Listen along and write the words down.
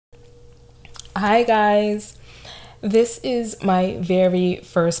Hi, guys. This is my very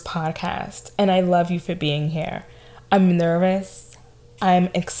first podcast, and I love you for being here. I'm nervous, I'm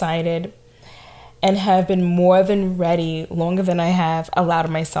excited, and have been more than ready longer than I have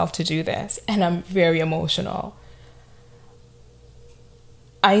allowed myself to do this, and I'm very emotional.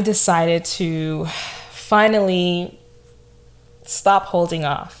 I decided to finally stop holding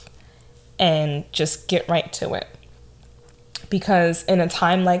off and just get right to it. Because in a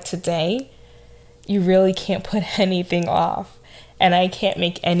time like today, you really can't put anything off, and I can't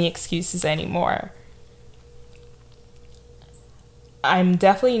make any excuses anymore. I'm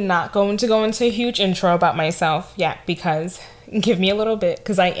definitely not going to go into a huge intro about myself yet, because give me a little bit,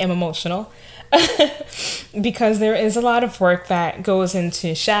 because I am emotional. Because there is a lot of work that goes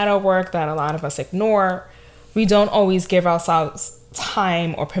into shadow work that a lot of us ignore. We don't always give ourselves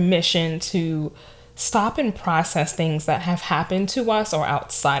time or permission to stop and process things that have happened to us or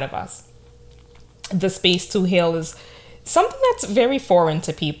outside of us. The space to heal is something that's very foreign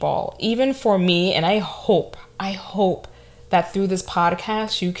to people, even for me. And I hope that through this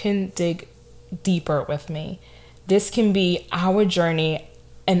podcast, you can dig deeper with me. This can be our journey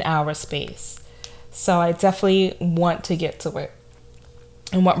and our space. So I definitely want to get to it.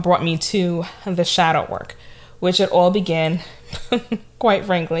 And what brought me to the shadow work, which it all began, quite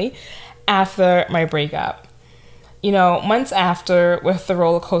frankly, after my breakup. Months after, with the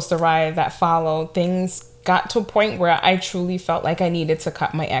roller coaster ride that followed, things got to a point where I truly felt like I needed to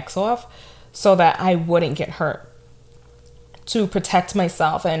cut my ex off so that I wouldn't get hurt, to protect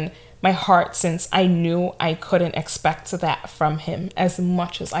myself and my heart, since I knew I couldn't expect that from him as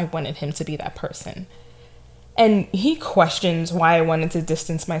much as I wanted him to be that person. And he questioned why I wanted to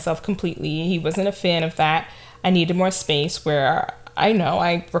distance myself completely. He wasn't a fan of that. I needed more space, where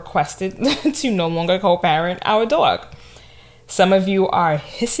I requested to no longer co-parent our dog. Some of you are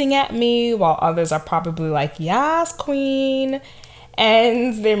hissing at me, while others are probably like, yes, queen.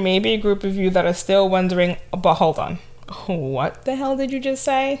 And there may be a group of you that are still wondering, but hold on, what the hell did you just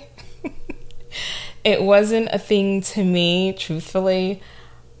say? It wasn't a thing to me, truthfully,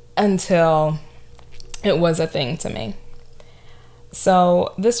 until it was a thing to me.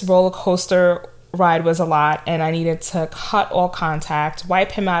 So this roller coaster ride was a lot, and I needed to cut all contact,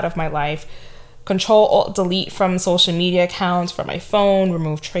 wipe him out of my life, control alt delete from social media accounts, from my phone,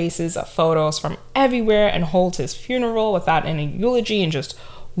 remove traces of photos from everywhere, and hold his funeral without any eulogy and just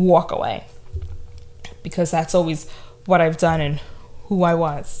walk away. Because that's always what I've done and who I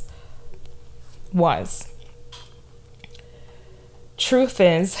was. Truth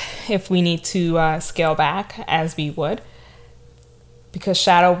is, if we need to scale back, as we would, because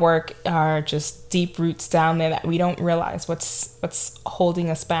shadow work are just deep roots down there that we don't realize what's holding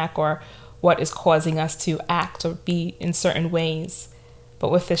us back or what is causing us to act or be in certain ways.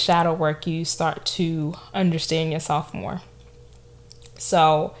 But with the shadow work, you start to understand yourself more.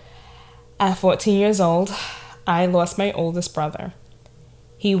 So at 14 years old, I lost my oldest brother.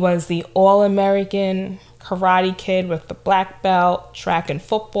 He was the all-American karate kid with the black belt, track and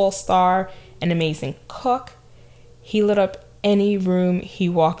football star, an amazing cook. He lit up any room he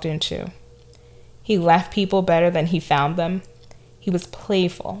walked into. He left people better than he found them. He was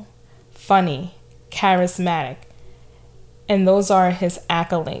playful, funny, charismatic, and those are his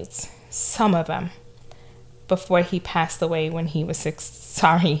accolades, some of them, before he passed away when he was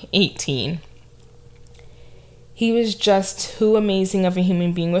 18. He was just too amazing of a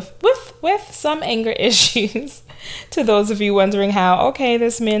human being with some anger issues. To those of you wondering how, okay,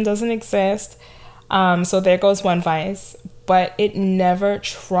 this man doesn't exist. So there goes one vice. But it never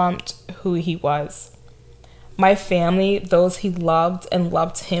trumped who he was. My family, those he loved and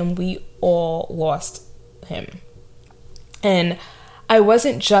loved him, we all lost him. And I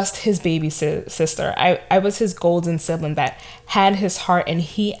wasn't just his baby sister. I was his golden sibling that had his heart, and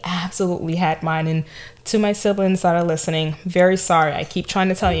he absolutely had mine. And to my siblings that are listening, very sorry. I keep trying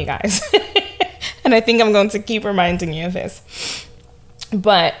to tell you guys. And I think I'm going to keep reminding you of this.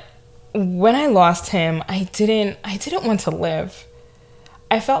 But when I lost him, I didn't want to live.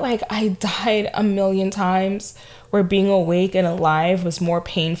 I felt like I died a million times, where being awake and alive was more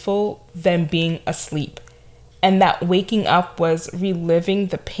painful than being asleep. And that waking up was reliving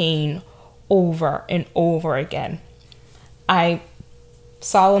the pain over and over again. I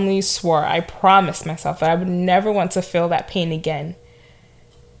solemnly swore, I promised myself that I would never want to feel that pain again.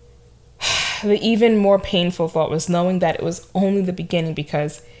 The even more painful thought was knowing that it was only the beginning,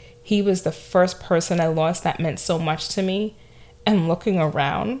 because he was the first person I lost that meant so much to me. And looking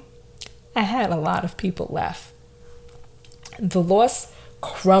around, I had a lot of people left. The loss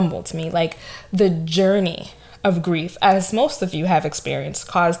crumbled me. Like, the journey of grief, as most of you have experienced,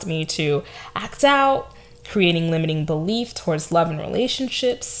 caused me to act out, creating limiting belief towards love and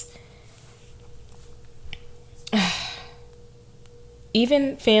relationships,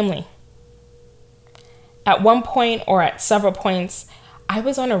 even family. At one point, or at several points, I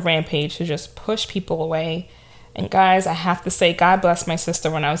was on a rampage to just push people away. And guys, I have to say, God bless my sister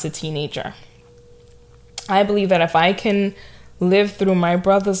when I was a teenager. I believe that if I can live through my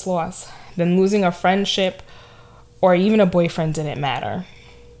brother's loss, then losing a friendship or even a boyfriend didn't matter.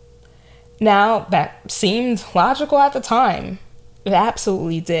 Now, that seemed logical at the time. It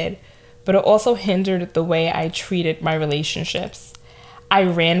absolutely did. But it also hindered the way I treated my relationships. I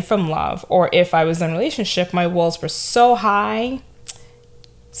ran from love, or if I was in a relationship, my walls were so high.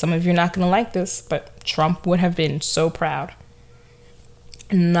 Some of you are not going to like this, but Trump would have been so proud.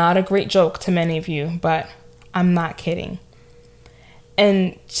 Not a great joke to many of you, but I'm not kidding.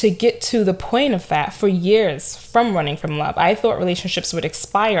 And to get to the point of that, for years from running from love, I thought relationships would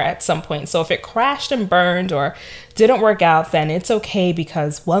expire at some point. So if it crashed and burned or didn't work out, then it's okay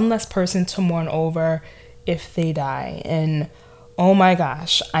because one less person to mourn over if they die. And oh my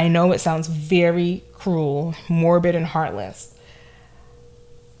gosh, I know it sounds very cruel, morbid, and heartless.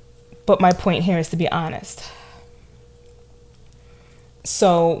 But my point here is to be honest.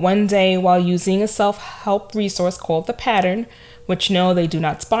 So one day while using a self-help resource called The Pattern, which no, they do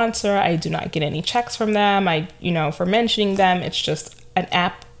not sponsor, I do not get any checks from them, for mentioning them, it's just an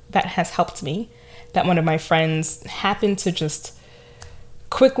app that has helped me, that one of my friends happened to just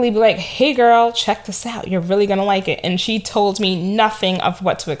quickly be like, hey girl, check this out, you're really gonna like it. And she told me nothing of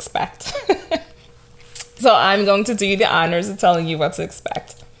what to expect. So I'm going to do you the honors of telling you what to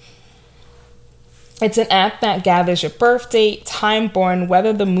expect. It's an app that gathers your birth date, time born,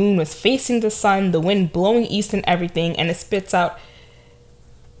 whether the moon was facing the sun, the wind blowing east and everything, and it spits out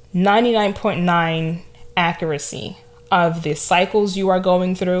 99.9 accuracy of the cycles you are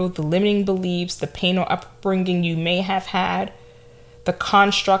going through, the limiting beliefs, the pain or upbringing you may have had, the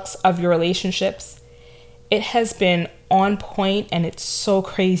constructs of your relationships. It has been on point and it's so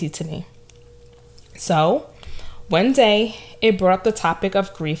crazy to me. So one day it brought up the topic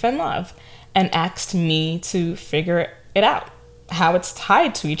of grief and love and asked me to figure it out, how it's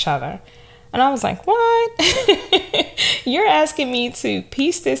tied to each other. And I was like, what? You're asking me to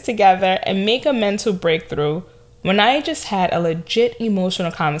piece this together and make a mental breakthrough when I just had a legit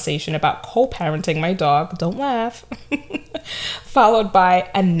emotional conversation about co-parenting my dog, don't laugh, followed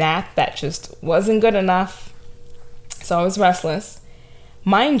by a nap that just wasn't good enough. So I was restless.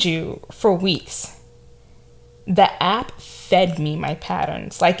 Mind you, for weeks, the app fed me my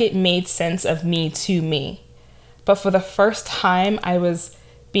patterns, like it made sense of me to me. But for the first time, I was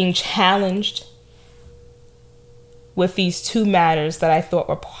being challenged with these two matters that I thought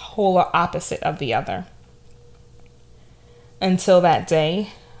were polar opposite of the other. Until that day,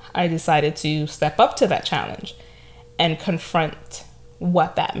 I decided to step up to that challenge and confront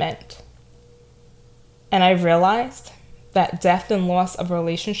what that meant. And I realized that death and loss of a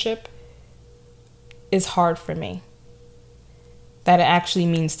relationship is hard for me. That it actually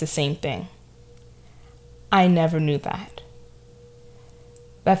means the same thing. I never knew that.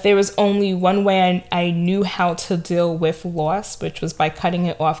 That there was only one way I knew how to deal with loss, which was by cutting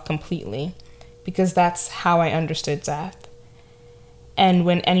it off completely, because that's how I understood death. And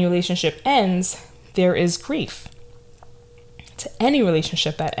when any relationship ends, there is grief to any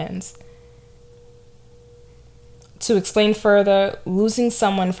relationship that ends. To explain further, losing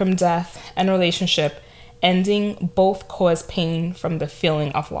someone from death and relationship ending both cause pain from the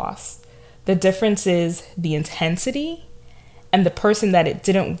feeling of loss. The difference is the intensity, and the person that it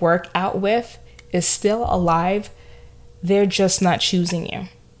didn't work out with is still alive. They're just not choosing you.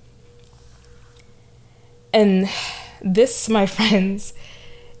 And this, my friends,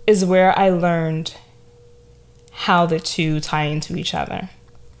 is where I learned how the two tie into each other.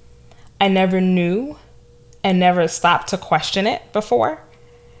 I never knew and never stopped to question it before.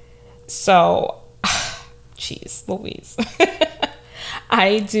 So, jeez Louise.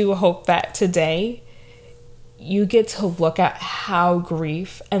 I do hope that today you get to look at how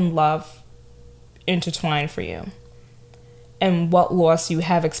grief and love intertwine for you, and what loss you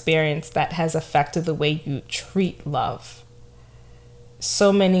have experienced that has affected the way you treat love.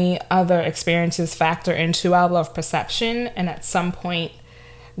 So many other experiences factor into our love perception, and at some point,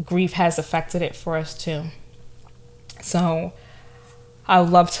 grief has affected it for us too. So I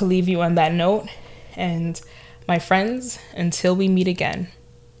would love to leave you on that note, and my friends, until we meet again.